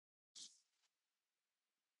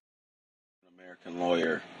American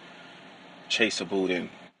lawyer Chesa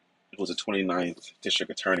Boudin, who was a 29th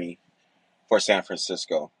district attorney for San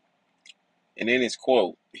Francisco. And in his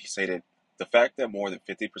quote, he stated, "The fact that more than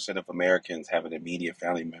 50% of Americans have an immediate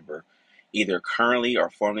family member either currently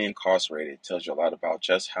or formerly incarcerated tells you a lot about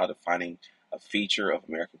just how defining a feature of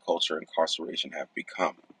American culture incarceration have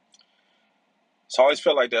become." So I always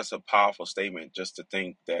feel like that's a powerful statement, just to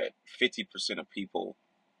think that 50% of people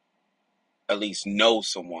at least know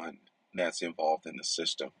someone that's involved in the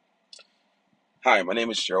system. Hi, my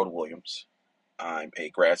name is Gerald Williams. I'm a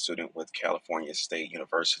grad student with California State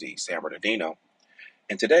University, San Bernardino.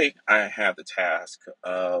 And today I have the task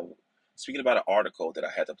of speaking about an article that I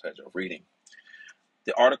had the pleasure of reading.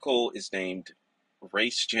 The article is named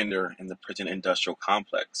Race, Gender, and the Prison Industrial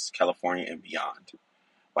Complex, California and Beyond,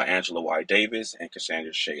 by Angela Y. Davis and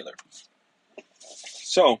Cassandra Shaler.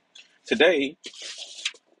 So today,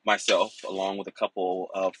 myself, along with a couple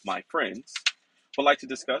of my friends, would like to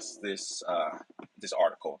discuss this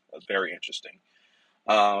article. It's very interesting.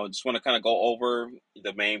 Just want to kind of go over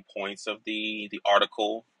the main points of the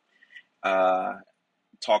article, uh,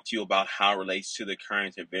 talk to you about how it relates to the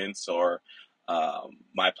current events or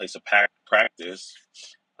my place of practice.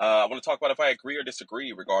 I want to talk about if I agree or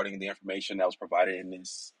disagree regarding the information that was provided in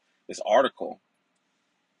this article.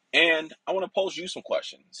 And I want to pose you some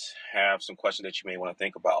questions, have some questions that you may want to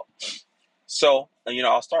think about. So,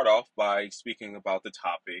 I'll start off by speaking about the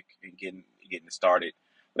topic and getting it started.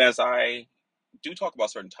 But as I do talk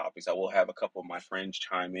about certain topics, I will have a couple of my friends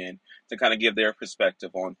chime in to kind of give their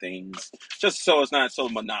perspective on things, just so it's not so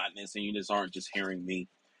monotonous and you just aren't just hearing me.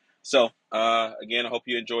 So, again, I hope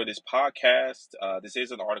you enjoy this podcast. This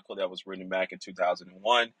is an article that was written back in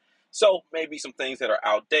 2001. So, maybe some things that are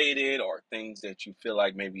outdated or things that you feel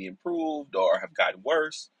like maybe improved or have gotten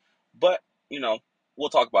worse. But, we'll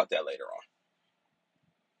talk about that later on.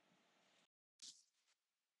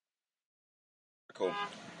 Cool.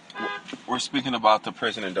 We're speaking about the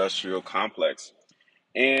prison industrial complex.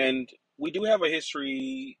 And we do have a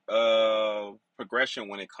history of progression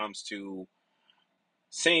when it comes to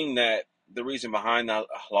seeing that the reason behind that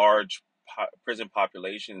large prison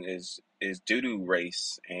population is due to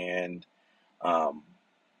race and um,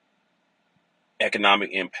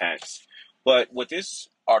 economic impacts. But what this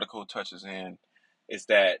article touches in is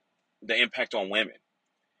that the impact on women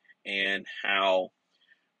and how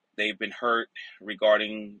they've been hurt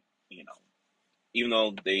regarding, you know, even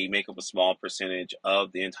though they make up a small percentage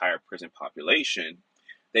of the entire prison population,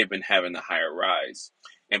 they've been having a higher rise.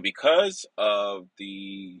 And because of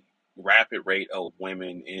the rapid rate of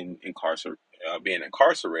women being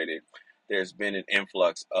incarcerated, there's been an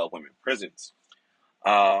influx of women prisons.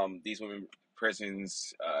 These women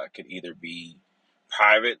prisons could either be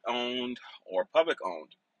private owned or public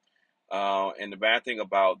owned. And the bad thing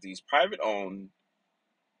about these private owned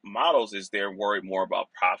models is they're worried more about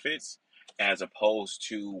profits as opposed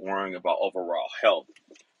to worrying about overall health.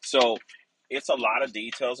 So it's a lot of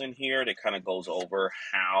details in here that kind of goes over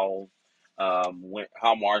how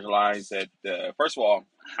marginalized that first of all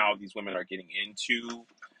how these women are getting into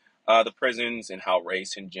the prisons and how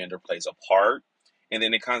race and gender plays a part, and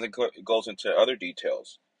then it kind of goes into other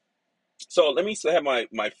details. So let me have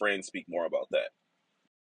my friend speak more about that.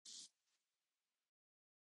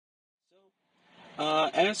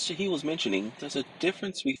 As he was mentioning, there's a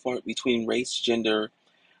difference between race, gender,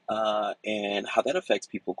 and how that affects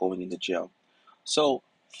people going into jail. So,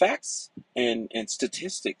 facts and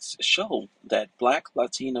statistics show that Black,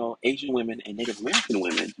 Latino, Asian women, and Native American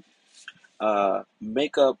women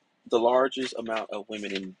make up the largest amount of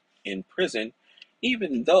women in prison,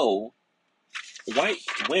 even though white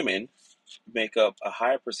women make up a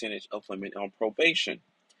higher percentage of women on probation.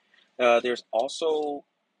 There's also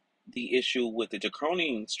the issue with the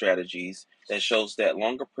draconian strategies that shows that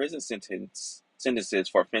longer sentences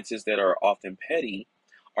for offenses that are often petty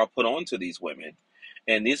are put onto these women.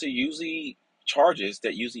 And these are usually charges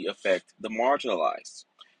that usually affect the marginalized.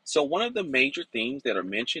 So one of the major themes that are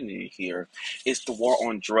mentioned in here is the war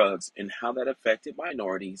on drugs and how that affected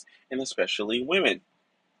minorities and especially women.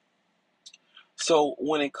 So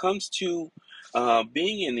when it comes to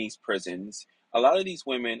being in these prisons, a lot of these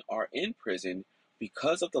women are in prison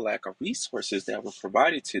because of the lack of resources that were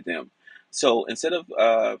provided to them. So instead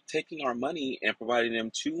of taking our money and providing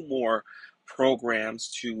them to more programs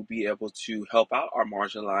to be able to help out our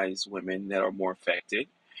marginalized women that are more affected,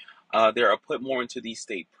 they are put more into these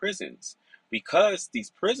state prisons because these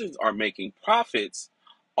prisons are making profits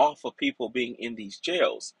off of people being in these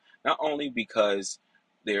jails. Not only because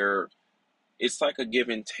they're it's like a give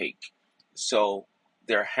and take. So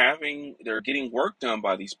they're getting work done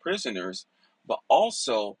by these prisoners, but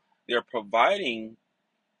also they're providing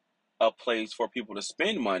a place for people to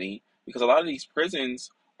spend money because a lot of these prisons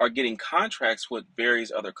are getting contracts with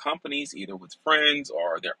various other companies, either with friends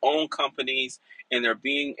or their own companies, and they're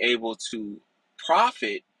being able to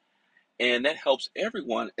profit, and that helps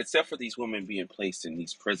everyone except for these women being placed in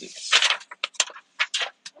these prisons.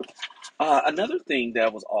 Another thing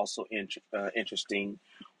that was also interesting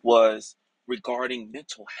was regarding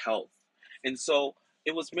mental health. And so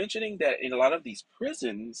it was mentioning that in a lot of these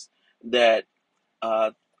prisons, that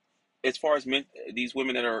uh, as far as these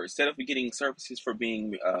women that are, instead of getting services for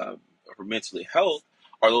being for mentally health,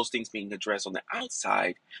 are those things being addressed on the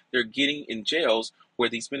outside, they're getting in jails where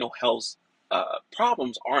these mental health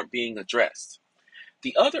problems aren't being addressed.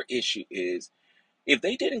 The other issue is if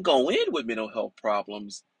they didn't go in with mental health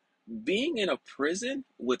problems, being in a prison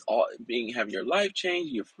with all being having your life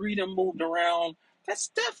changed, your freedom moved around, that's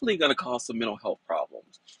definitely going to cause some mental health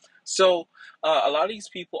problems. So a lot of these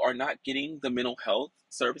people are not getting the mental health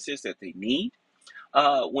services that they need.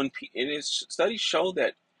 And its studies show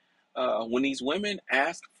that when these women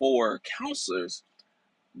ask for counselors,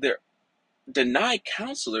 they're denied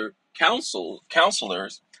counselors,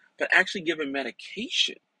 but actually given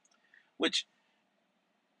medication, which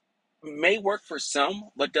may work for some,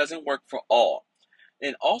 but doesn't work for all.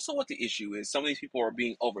 And also, what the issue is, some of these people are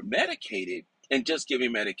being over medicated and just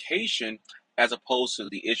giving medication as opposed to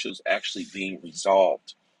the issues actually being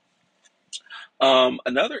resolved.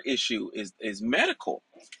 Another issue is medical,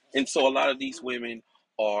 and so a lot of these women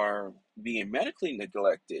are being medically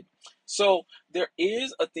neglected. So there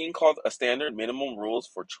is a thing called a standard minimum rules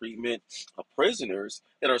for treatment of prisoners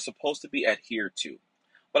that are supposed to be adhered to.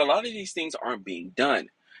 But a lot of these things aren't being done.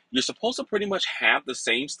 You're supposed to pretty much have the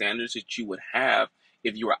same standards that you would have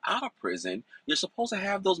if you were out of prison. You're supposed to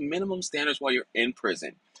have those minimum standards while you're in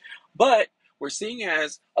prison. But we're seeing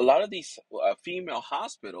as a lot of these female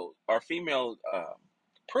hospitals or female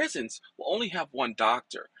prisons will only have one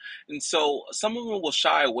doctor. And so some of them will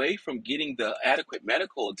shy away from getting the adequate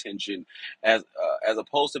medical attention as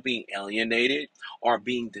opposed to being alienated or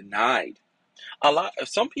being denied.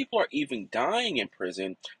 Some people are even dying in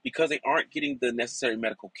prison because they aren't getting the necessary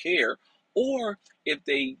medical care, or if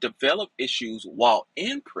they develop issues while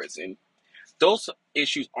in prison, those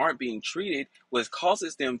issues aren't being treated, which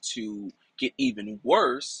causes them to get even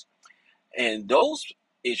worse, and those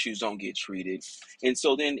issues don't get treated, and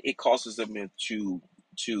so then it causes them to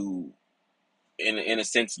in a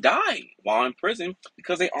sense die while in prison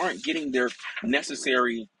because they aren't getting their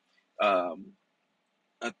necessary um,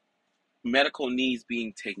 uh, medical needs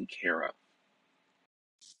being taken care of.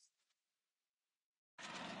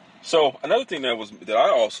 So another thing that I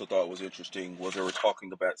also thought was interesting was they were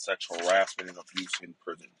talking about sexual harassment and abuse in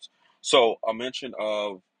prisons. So a mention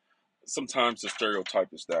of sometimes the stereotype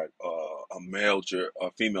is that a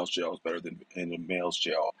female's jail is better than in a male's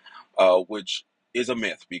jail, which is a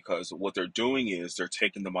myth because what they're doing is they're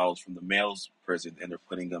taking the models from the male's prison and they're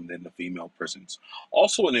putting them in the female prisons.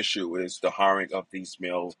 Also, an issue is the hiring of these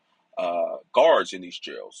male guards in these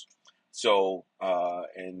jails. So,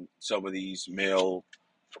 and some of these male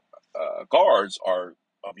guards are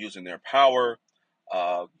abusing their power,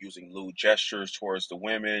 using lewd gestures towards the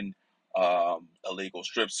women, illegal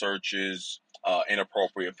strip searches,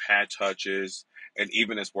 inappropriate pad touches, and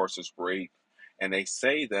even as worse as rape. And they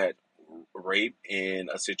say that rape in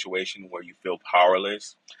a situation where you feel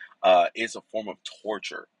powerless is a form of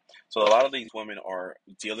torture. So a lot of these women are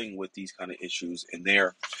dealing with these kind of issues, and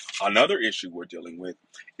there, another issue we're dealing with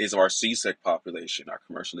is our CSEC population, our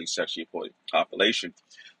commercially sexually exploited population.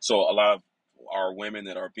 So a lot of our women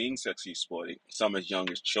that are being sexually exploited, some as young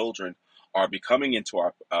as children, are becoming into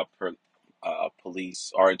our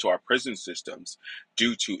police or into our prison systems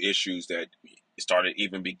due to issues that started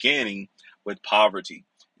even beginning with poverty.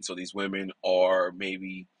 And so these women are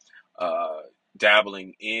maybe uh,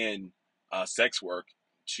 dabbling in sex work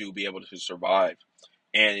to be able to survive.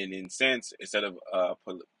 And in a sense, instead of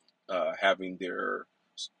having their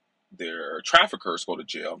traffickers go to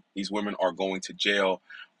jail, these women are going to jail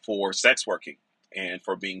for sex working and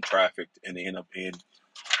for being trafficked, and they end up in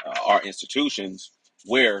our institutions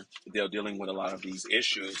where they're dealing with a lot of these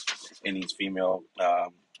issues in these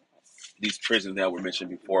these prisons that were mentioned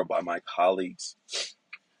before by my colleagues.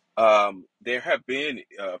 There have been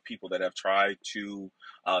people that have tried to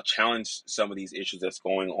challenge some of these issues that's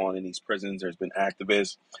going on in these prisons. There's been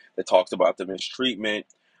activists that talks about the mistreatment,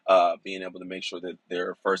 being able to make sure that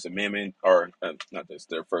their First Amendment, or not this,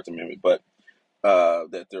 their First Amendment, but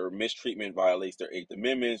that their mistreatment violates their Eighth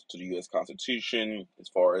Amendment to the U.S. Constitution as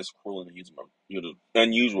far as cruel and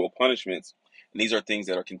unusual punishments. And these are things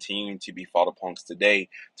that are continuing to be fought upon today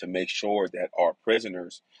to make sure that our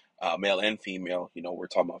prisoners male and female. We're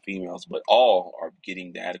talking about females, but all are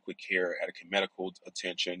getting the adequate care, adequate medical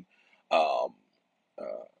attention, um,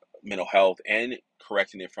 uh, mental health, and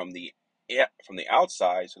correcting it from the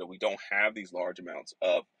outside, so that we don't have these large amounts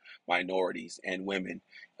of minorities and women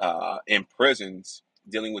in prisons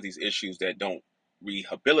dealing with these issues that don't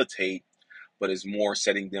rehabilitate, but is more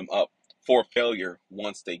setting them up for failure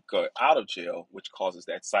once they go out of jail, which causes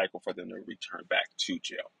that cycle for them to return back to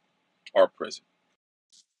jail or prison.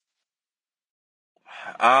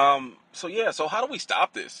 So yeah, so how do we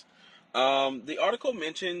stop this? The article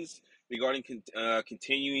mentions regarding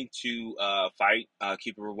continuing to fight,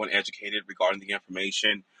 keep everyone educated regarding the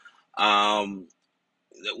information, um,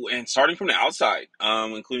 and starting from the outside,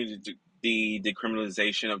 including the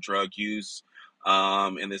decriminalization of drug use,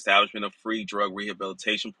 and the establishment of free drug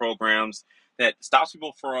rehabilitation programs that stops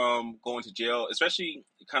people from going to jail, especially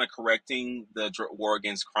kind of correcting the war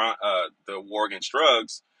against crime, the war against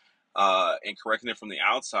drugs, and correcting it from the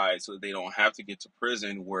outside so that they don't have to get to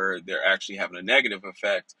prison where they're actually having a negative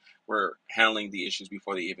effect. We're handling the issues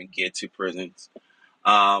before they even get to prisons.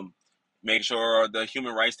 Um, Making sure the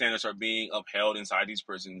human rights standards are being upheld inside these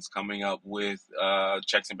prisons, coming up with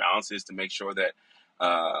checks and balances to make sure that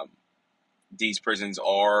um these prisons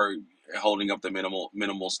are holding up the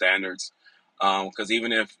minimal standards. Because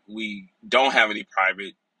even if we don't have any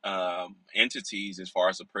private entities as far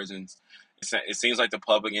as the prisons, it seems like the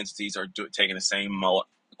public entities are taking the same model.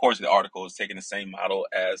 According to the article, is taking the same model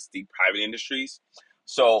as the private industries.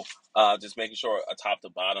 So just making sure, top to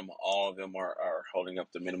bottom, all of them are holding up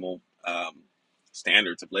the minimal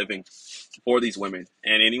standards of living for these women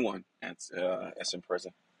and anyone that's in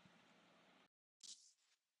prison.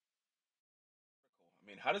 I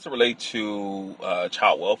mean, how does it relate to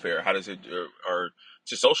child welfare? How does it, or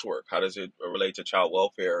to social work? How does it relate to child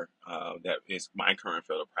welfare? That is my current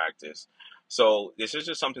field of practice. So this is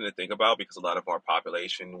just something to think about, because a lot of our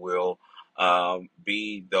population will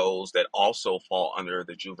be those that also fall under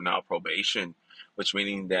the juvenile probation, which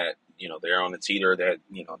meaning that they're on the teeter, that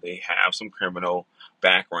they have some criminal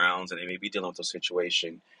backgrounds and they may be dealing with a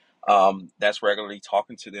situation. That's regularly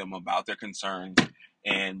talking to them about their concerns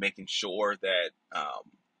and making sure that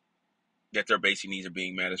their basic needs are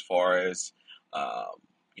being met, as far as um,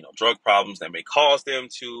 drug problems that may cause them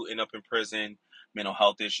to end up in prison, mental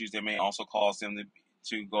health issues that may also cause them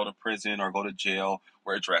to go to prison or go to jail.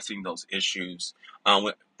 We're addressing those issues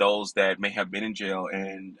with those that may have been in jail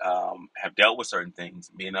and have dealt with certain things,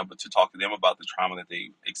 being able to talk to them about the trauma that they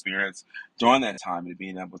experienced during that time, and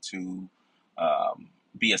being able to um,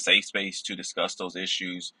 be a safe space to discuss those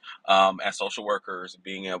issues. As social workers,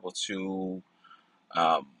 being able to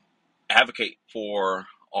um, advocate for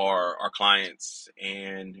our clients,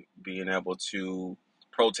 and being able to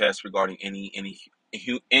protest regarding any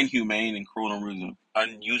inhumane and cruel and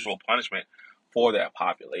unusual punishment for that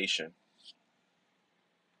population.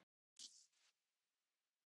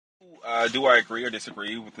 Do I agree or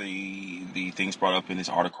disagree with the things brought up in this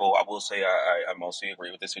article? I will say I mostly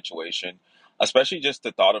agree with the situation, especially just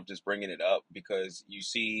the thought of just bringing it up, because you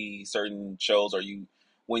see certain shows, or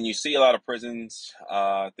when you see a lot of prisons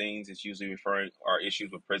things, it's usually referring, or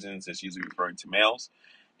issues with prisons, it's usually referring to males,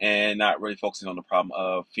 and not really focusing on the problem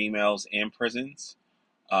of females in prisons.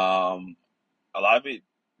 Um, a lot of it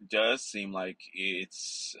does seem like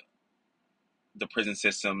it's the prison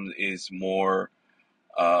system is more.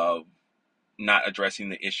 Uh, Not addressing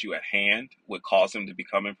the issue at hand would cause them to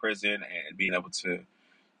become in prison, and being able to,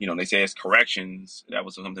 they say it's corrections. That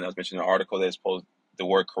was something that was mentioned in the article, that supposed the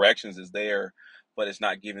word corrections is there, but it's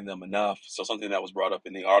not giving them enough. So something that was brought up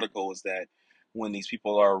in the article was that when these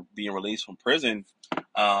people are being released from prison,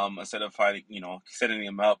 instead of fighting, setting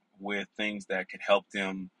them up with things that could help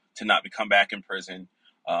them to not become back in prison,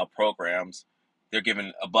 programs, they're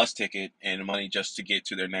given a bus ticket and money just to get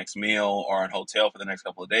to their next meal or a hotel for the next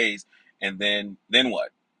couple of days, and then what?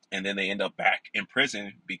 And then they end up back in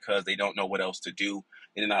prison because they don't know what else to do.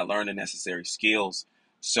 They did not learn the necessary skills.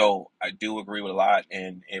 So I do agree with a lot,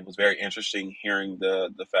 and it was very interesting hearing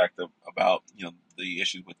the fact about the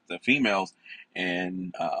issues with the females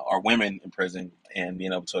and our women in prison, and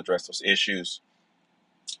being able to address those issues.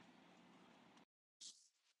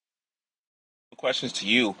 Questions to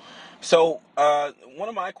you. So one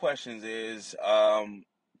of my questions is,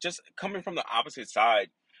 just coming from the opposite side,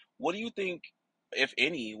 what do you think, if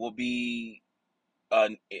any, will be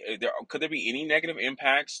could there be any negative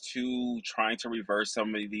impacts to trying to reverse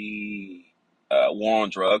some of the war on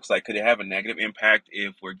drugs? Like, could it have a negative impact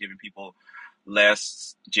if we're giving people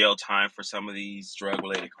less jail time for some of these drug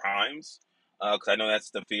related crimes? Because I know that's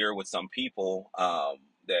the fear with some people,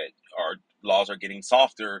 that our laws are getting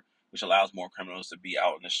softer which allows more criminals to be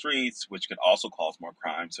out in the streets, which could also cause more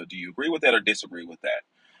crime. So, do you agree with that or disagree with that?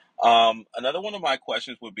 Another one of my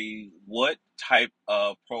questions would be, what type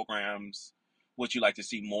of programs would you like to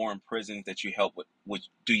see more in prisons that you help with? Which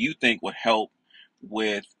do you think would help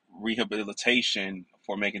with rehabilitation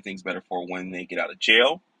for making things better for when they get out of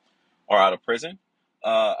jail or out of prison?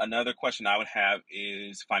 Another question I would have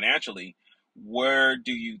is financially, where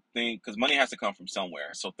do you think, because money has to come from somewhere.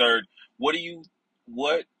 So third, what do you,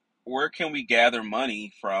 what, where can we gather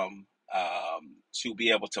money from to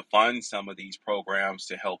be able to fund some of these programs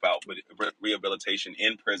to help out with rehabilitation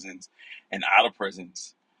in prisons and out of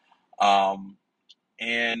prisons? Um,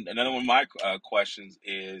 and another one of my questions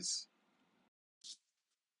is,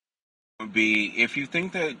 would be if you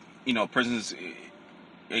think that, prisons,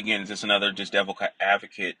 again, just another just devil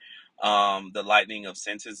advocate. The lightening of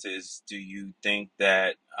sentences. Do you think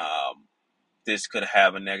that this could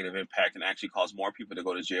have a negative impact and actually cause more people to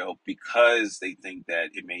go to jail because they think that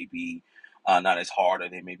it may be not as hard, or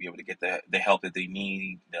they may be able to get the help that they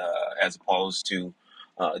need, as opposed to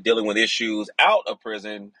dealing with issues out of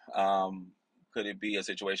prison? Could it be a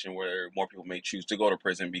situation where more people may choose to go to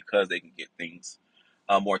prison because they can get things,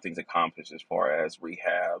 more things accomplished as far as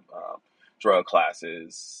rehab, drug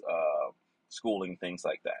classes, schooling, things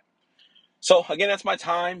like that? So again, that's my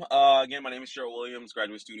time. Again, my name is Cheryl Williams,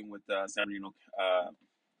 graduate student with San Bernardino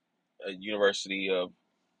University of,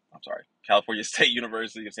 I'm sorry, California State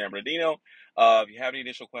University of San Bernardino. If you have any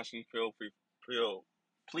additional questions, feel,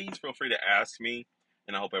 please feel free to ask me,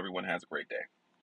 and I hope everyone has a great day.